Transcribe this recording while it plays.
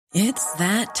It's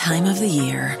that time of the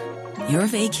year. Your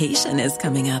vacation is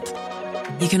coming up.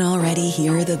 You can already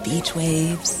hear the beach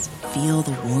waves, feel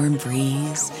the warm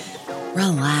breeze,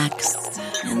 relax,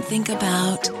 and think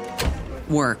about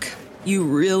work. You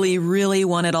really, really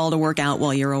want it all to work out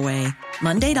while you're away.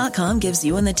 Monday.com gives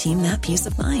you and the team that peace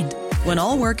of mind. When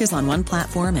all work is on one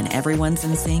platform and everyone's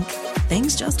in sync,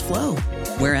 things just flow.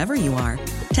 Wherever you are,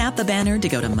 tap the banner to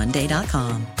go to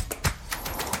Monday.com.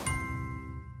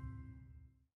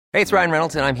 Hey, it's Ryan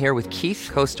Reynolds, and I'm here with Keith,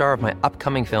 co-star of my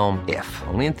upcoming film, If,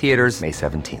 only in theaters May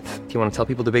 17th. Do you want to tell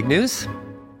people the big news?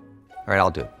 All right,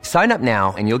 I'll do it. Sign up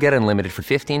now and you'll get unlimited for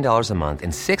 $15 a month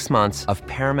and 6 months of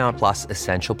Paramount Plus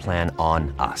Essential Plan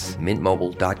on us.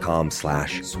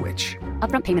 MintMobile.com/switch.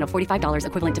 Upfront payment of $45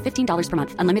 equivalent to $15 per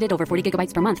month. Unlimited over 40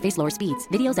 gigabytes per month. Face lower speeds.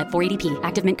 Videos at 480p.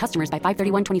 Active Mint customers by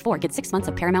 531.24 get 6 months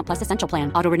of Paramount Plus Essential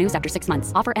Plan. Auto renews after 6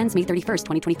 months. Offer ends May 31st,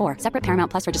 2024. Separate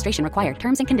Paramount Plus registration required.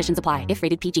 Terms and conditions apply if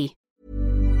rated PG.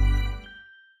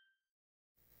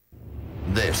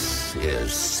 This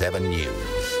is 7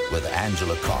 News with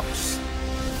Angela Cox.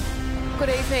 Good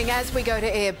evening. As we go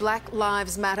to air, Black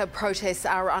Lives Matter protests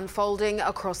are unfolding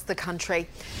across the country.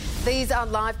 These are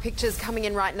live pictures coming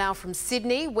in right now from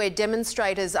Sydney, where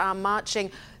demonstrators are marching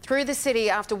through the city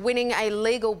after winning a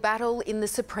legal battle in the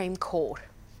Supreme Court.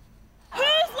 Whose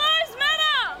lives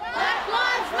matter? Black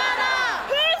lives matter!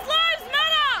 Whose lives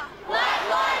matter? Black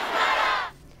lives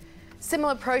matter!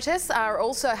 Similar protests are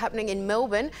also happening in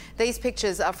Melbourne. These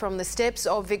pictures are from the steps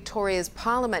of Victoria's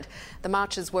Parliament. The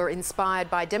marches were inspired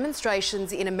by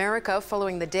demonstrations in America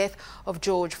following the death of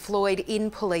George Floyd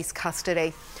in police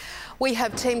custody. We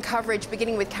have team coverage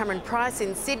beginning with Cameron Price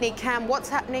in Sydney. Cam, what's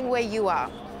happening where you are?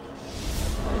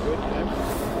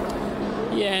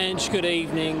 Yeah, Ange, good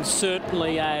evening.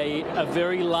 Certainly a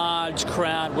very large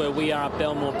crowd where we are at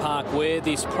Belmore Park, where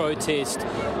this protest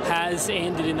has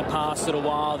ended in the past little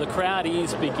while. The crowd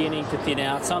is beginning to thin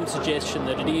out. Some suggestion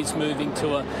that it is moving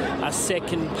to a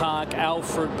second park,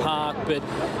 Alfred Park, but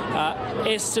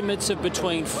estimates of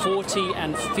between 40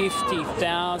 and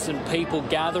 50,000 people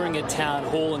gathering at Town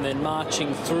Hall and then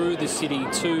marching through the city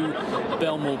to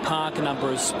Belmore Park, a number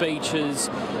of speeches.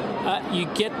 You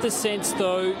get the sense,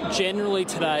 though, generally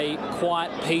today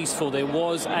quite peaceful. There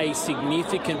was a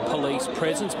significant police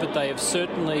presence, but they have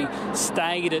certainly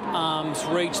stayed at arm's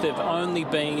reach. There have only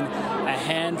been a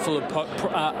handful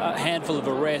of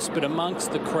arrests, but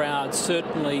amongst the crowd,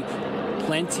 certainly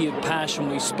plenty of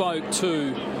passion. We spoke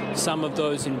to some of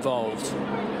those involved.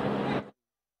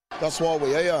 That's why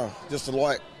we're here, just to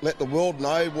let the world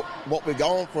know what we're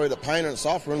going through, the pain and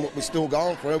suffering, what we're still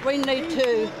going through. We need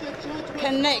to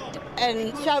connect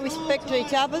and show respect to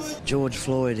each other. George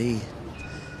Floyd, he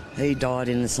died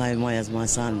in the same way as my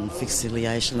son,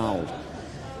 asphyxiation old.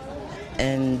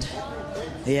 And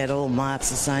he had all marks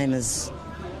the same as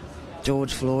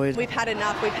George Floyd. We've had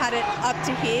enough. We've had it up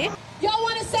to here. Y'all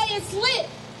want to say it's lit.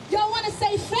 Y'all want to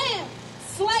say fam,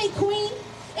 slay queen.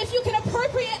 If you can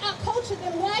appropriate our culture,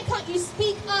 then why can't you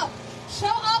speak up? Show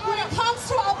up when it comes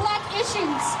to our black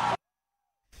issues.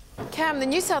 Cam, the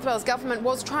New South Wales government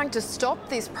was trying to stop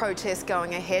this protest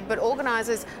going ahead, but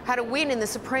organisers had a win in the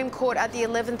Supreme Court at the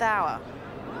 11th hour.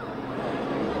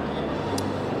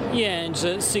 Yeah, and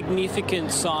a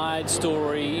significant side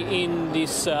story in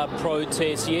this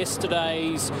protest.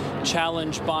 Yesterday's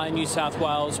challenge by New South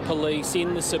Wales Police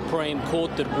in the Supreme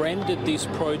Court that rendered this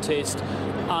protest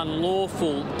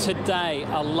unlawful. Today,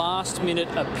 a last-minute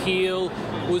appeal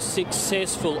was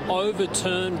successful,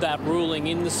 overturned that ruling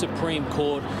in the Supreme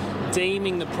Court,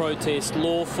 deeming the protest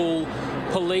lawful.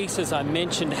 Police, as I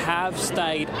mentioned, have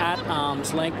stayed at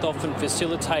arm's length, often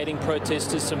facilitating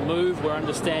protesters to move. We're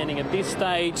understanding at this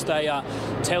stage they are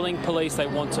telling police they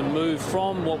want to move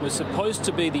from what was supposed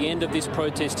to be the end of this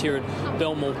protest here at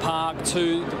Belmore Park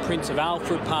to the Prince of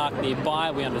Alfred Park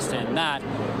nearby. We understand that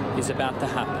is about to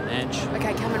happen. Ange.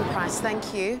 OK, Cameron Price,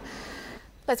 thank you.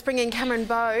 Let's bring in Cameron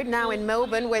Bode, now in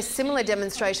Melbourne, where similar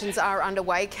demonstrations are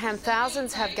underway. Cam,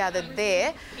 thousands have gathered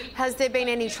there. Has there been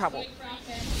any trouble?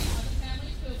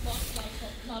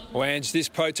 Well, Ange, this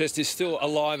protest is still a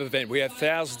live event. We have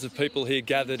thousands of people here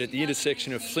gathered at the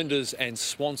intersection of Flinders and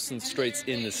Swanston Streets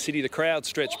in the city. The crowd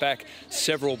stretched back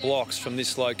several blocks from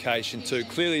this location too.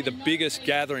 Clearly the biggest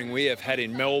gathering we have had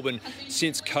in Melbourne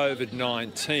since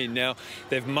COVID-19. Now,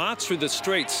 they've marched through the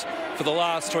streets for the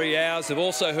last 3 hours. They've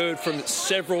also heard from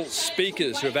several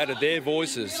speakers who have added their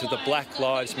voices to the Black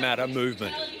Lives Matter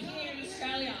movement.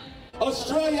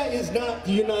 Australia is not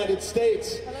the United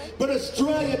States, but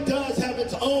Australia does have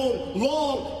its own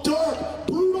long, dark,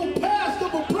 brutal past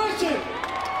of oppression.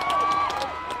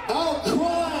 Our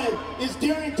crime is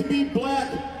daring to be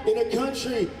black in a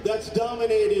country that's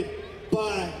dominated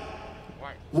by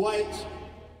white.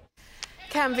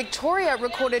 Cam, Victoria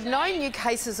recorded no new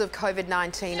cases of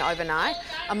COVID-19 overnight,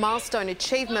 a milestone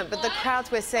achievement, but the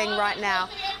crowds we're seeing right now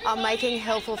are making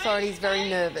health authorities very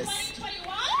nervous.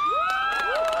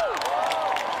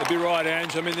 You'd be right,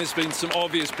 Ange. I mean, there's been some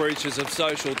obvious breaches of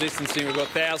social distancing. We've got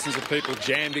thousands of people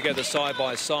jammed together side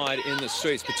by side in the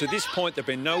streets. But to this point, there have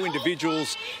been no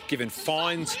individuals given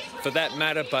fines for that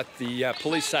matter. But the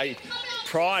police say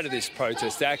prior to this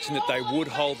protest action that they would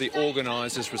hold the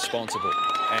organisers responsible.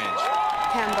 Ange.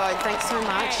 Cambo, thanks so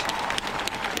much.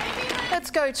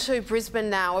 Let's go to Brisbane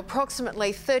now.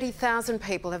 Approximately 30,000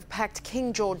 people have packed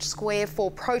King George Square for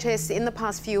protests in the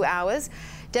past few hours.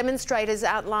 Demonstrators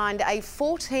outlined a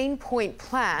 14-point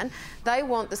plan they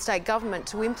want the state government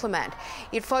to implement.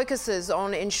 It focuses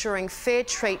on ensuring fair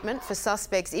treatment for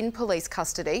suspects in police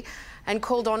custody and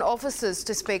called on officers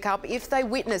to speak up if they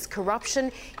witness corruption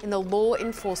in the law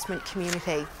enforcement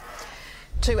community.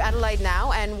 To Adelaide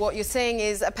now, and what you're seeing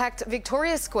is a packed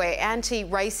Victoria Square.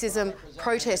 Anti-racism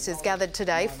protesters gathered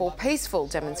today for peaceful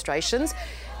demonstrations.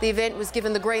 The event was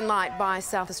given the green light by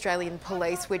South Australian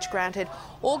Police, which granted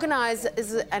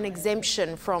organisers an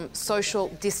exemption from social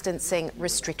distancing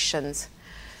restrictions.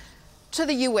 To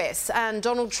the US, and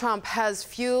Donald Trump has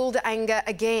fuelled anger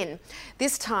again,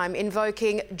 this time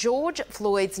invoking George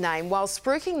Floyd's name while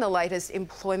spruiking the latest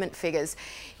employment figures.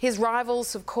 His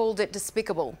rivals have called it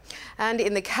despicable. And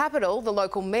in the capital, the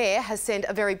local mayor has sent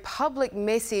a very public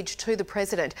message to the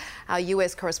president. Our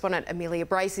US correspondent Amelia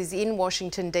Brace is in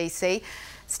Washington, D.C.,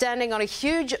 standing on a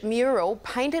huge mural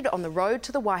painted on the road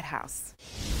to the White House.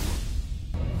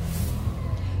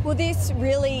 Well, this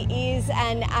really is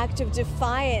an act of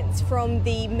defiance from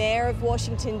the Mayor of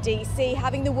Washington, D.C.,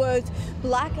 having the words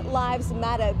Black Lives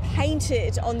Matter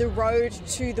painted on the road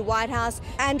to the White House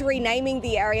and renaming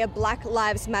the area Black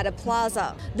Lives Matter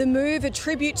Plaza. The move, a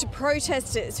tribute to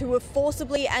protesters who were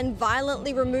forcibly and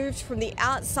violently removed from the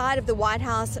outside of the White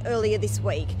House earlier this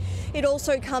week. It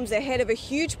also comes ahead of a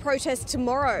huge protest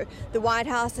tomorrow. The White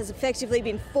House has effectively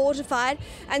been fortified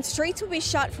and streets will be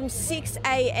shut from 6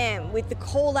 a.m. with the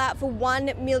call out for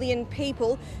 1 million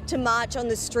people to march on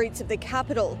the streets of the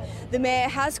capital. The mayor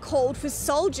has called for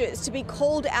soldiers to be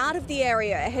called out of the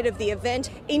area ahead of the event.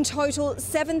 In total,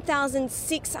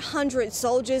 7,600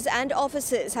 soldiers and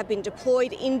officers have been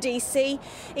deployed in DC,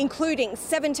 including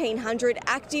 1,700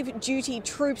 active duty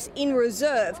troops in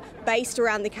reserve based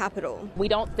around the capital. We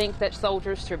don't think that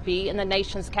soldiers should be in the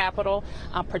nation's capital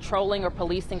patrolling or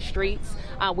policing streets.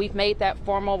 We've made that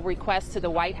formal request to the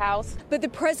White House. But the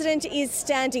president is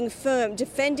standing firm,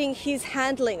 defending his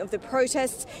handling of the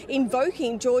protests,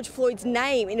 invoking George Floyd's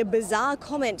name in a bizarre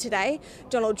comment today.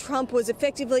 Donald Trump was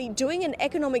effectively doing an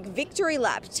economic victory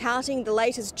lap, touting the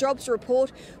latest jobs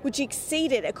report, which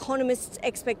exceeded economists'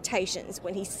 expectations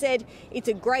when he said it's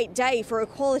a great day for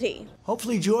equality.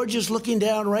 Hopefully George is looking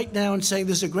down right now and saying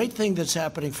there's a great thing that's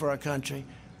happening for our country.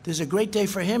 There's a great day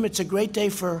for him. It's a great day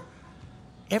for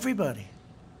everybody.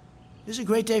 This is a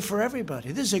great day for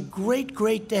everybody. This is a great,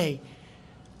 great day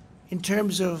in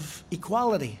terms of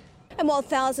equality. And while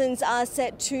thousands are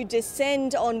set to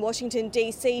descend on Washington,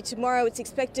 D.C. tomorrow, it's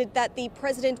expected that the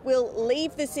president will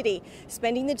leave the city,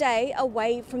 spending the day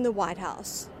away from the White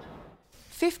House.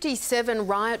 57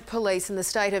 riot police in the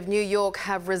state of New York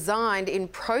have resigned in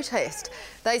protest.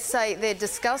 They say they're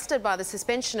disgusted by the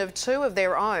suspension of 2 of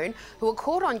their own who were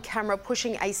caught on camera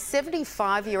pushing a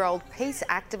 75-year-old peace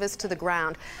activist to the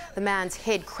ground. The man's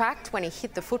head cracked when he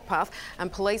hit the footpath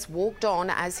and police walked on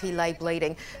as he lay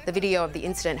bleeding. The video of the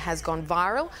incident has gone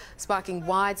viral, sparking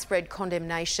widespread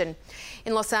condemnation.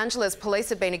 In Los Angeles, police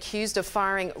have been accused of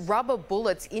firing rubber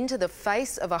bullets into the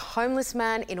face of a homeless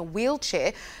man in a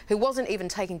wheelchair who wasn't even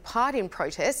taking part in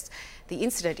protests. The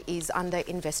incident is under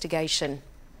investigation.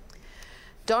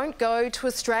 Don't go to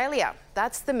Australia.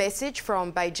 That's the message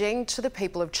from Beijing to the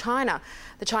people of China.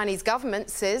 The Chinese government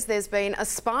says there's been a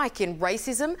spike in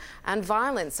racism and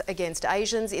violence against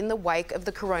Asians in the wake of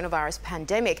the coronavirus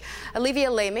pandemic.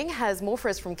 Olivia Leeming has more for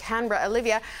us from Canberra.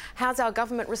 Olivia, how's our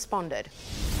government responded?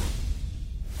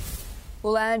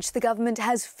 Well, Ange, the government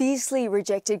has fiercely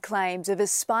rejected claims of a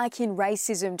spike in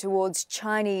racism towards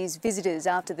Chinese visitors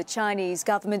after the Chinese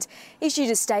government issued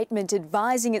a statement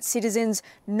advising its citizens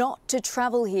not to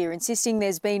travel here, insisting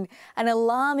there's been an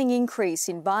alarming increase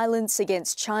in violence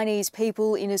against Chinese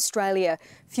people in Australia,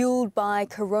 fuelled by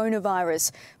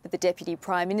coronavirus. But the Deputy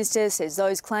Prime Minister says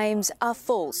those claims are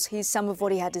false. Here's some of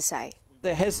what he had to say.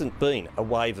 There hasn't been a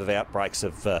wave of outbreaks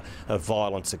of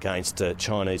violence against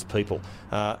Chinese people.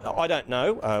 I don't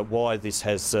know why this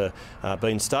has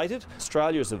been stated.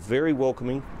 Australia is a very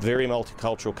welcoming, very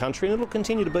multicultural country and it will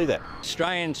continue to be that.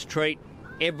 Australians treat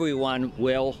everyone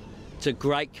well. It's a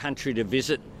great country to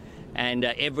visit, and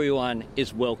everyone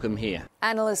is welcome here.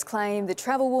 Analysts claim the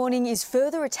travel warning is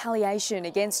further retaliation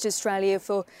against Australia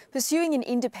for pursuing an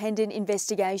independent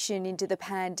investigation into the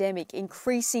pandemic,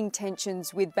 increasing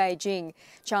tensions with Beijing.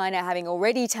 China having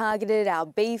already targeted our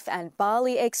beef and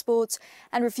barley exports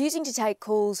and refusing to take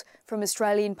calls from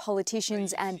Australian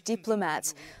politicians and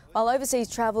diplomats. While overseas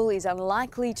travel is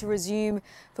unlikely to resume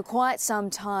for quite some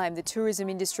time, the tourism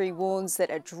industry warns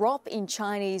that a drop in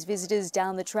Chinese visitors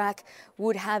down the track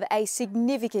would have a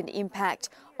significant impact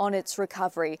on its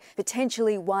recovery,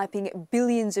 potentially wiping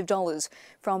billions of dollars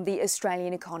from the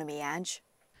Australian economy. Ange?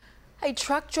 A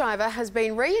truck driver has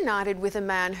been reunited with a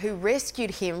man who rescued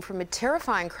him from a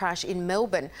terrifying crash in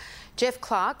Melbourne. Jeff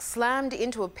Clark slammed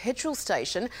into a petrol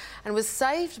station and was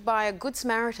saved by a Good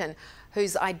Samaritan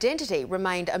whose identity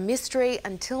remained a mystery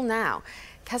until now.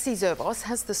 Cassie Zervos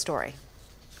has the story.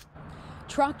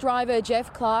 Truck driver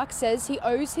Jeff Clark says he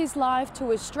owes his life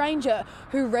to a stranger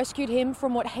who rescued him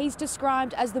from what he's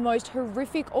described as the most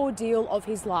horrific ordeal of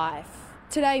his life.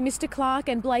 Today, Mr. Clark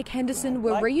and Blake Henderson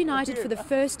were reunited for the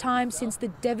first time since the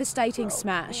devastating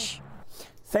smash.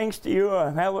 Thanks to you,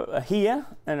 I'm here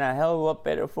and a hell of a lot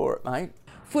better for it, mate.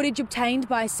 Footage obtained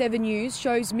by 7 News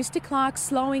shows Mr. Clark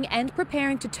slowing and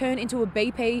preparing to turn into a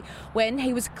BP when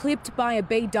he was clipped by a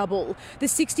B-double. The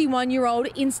 61-year-old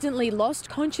instantly lost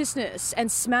consciousness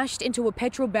and smashed into a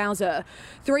petrol bowser.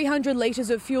 300 litres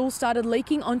of fuel started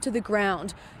leaking onto the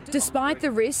ground. Despite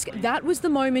the risk, that was the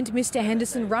moment Mr.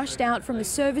 Henderson rushed out from the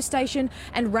service station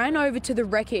and ran over to the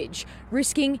wreckage,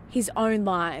 risking his own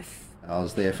life. I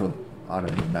was there for, I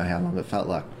don't even know how long, it felt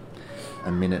like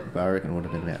a minute, but I reckon it would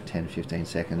have been about 10-15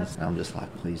 seconds. And I'm just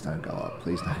like, please don't go up,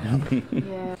 please don't go up.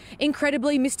 Yeah.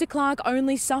 Incredibly, Mr. Clark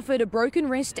only suffered a broken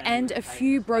wrist and a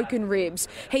few broken ribs.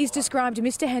 He's described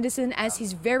Mr. Henderson as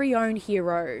his very own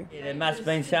hero. Yeah, there must have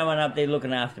been someone up there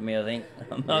looking after me, I think.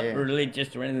 I'm not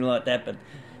religious or anything like that, but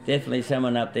definitely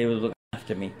someone up there was looking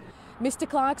after me. Mr.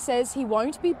 Clark says he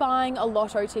won't be buying a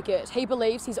lotto ticket. He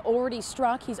believes he's already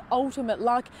struck his ultimate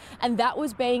luck, and that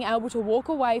was being able to walk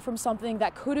away from something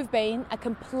that could have been a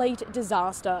complete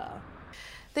disaster.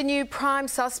 The new prime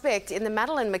suspect in the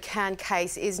Madeleine McCann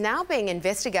case is now being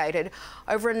investigated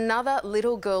over another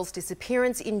little girl's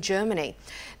disappearance in Germany.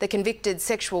 The convicted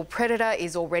sexual predator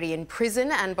is already in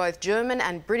prison, and both German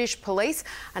and British police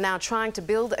are now trying to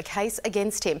build a case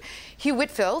against him. Hugh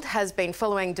Whitfield has been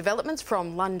following developments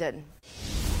from London.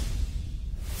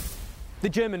 The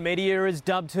German media has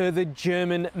dubbed her the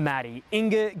German Maddie.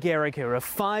 Inge Gericke, a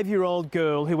 5-year-old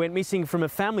girl who went missing from a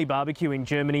family barbecue in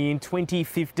Germany in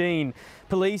 2015.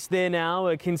 Police there now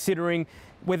are considering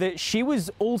whether she was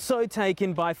also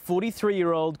taken by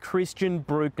 43-year-old Christian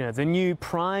Bruckner, the new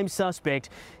prime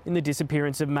suspect in the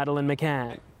disappearance of Madeleine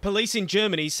McCann. Police in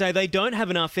Germany say they don't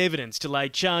have enough evidence to lay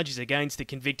charges against the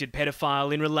convicted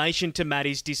pedophile in relation to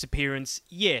Maddie's disappearance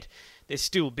yet. They're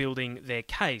still building their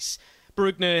case.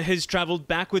 Bruckner has travelled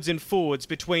backwards and forwards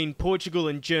between Portugal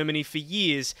and Germany for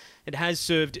years and has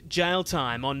served jail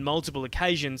time on multiple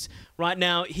occasions. Right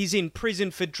now, he's in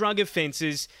prison for drug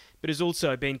offences, but has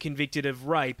also been convicted of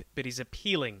rape, but is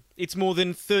appealing. It's more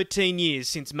than 13 years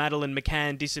since Madeleine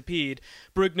McCann disappeared.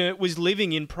 Bruckner was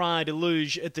living in Praia de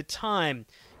Luz at the time.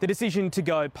 The decision to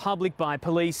go public by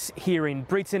police here in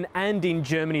Britain and in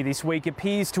Germany this week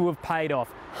appears to have paid off.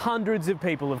 Hundreds of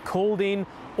people have called in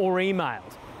or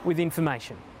emailed with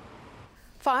information.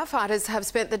 Firefighters have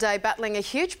spent the day battling a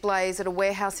huge blaze at a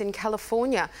warehouse in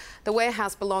California. The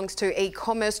warehouse belongs to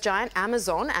e-commerce giant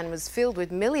Amazon and was filled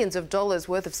with millions of dollars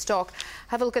worth of stock.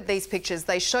 Have a look at these pictures.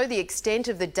 They show the extent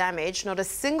of the damage. Not a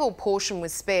single portion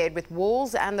was spared, with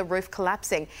walls and the roof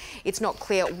collapsing. It's not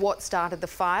clear what started the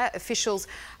fire. Officials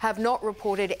have not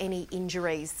reported any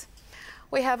injuries.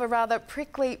 We have a rather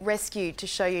prickly rescue to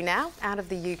show you now out of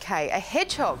the UK. A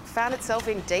hedgehog found itself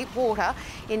in deep water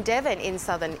in Devon in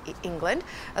southern England.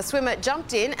 A swimmer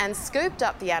jumped in and scooped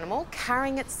up the animal,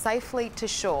 carrying it safely to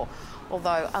shore.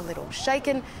 Although a little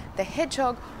shaken, the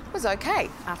hedgehog was okay.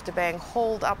 After being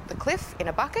hauled up the cliff in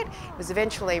a bucket, it was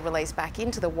eventually released back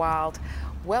into the wild,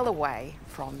 well away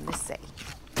from the sea.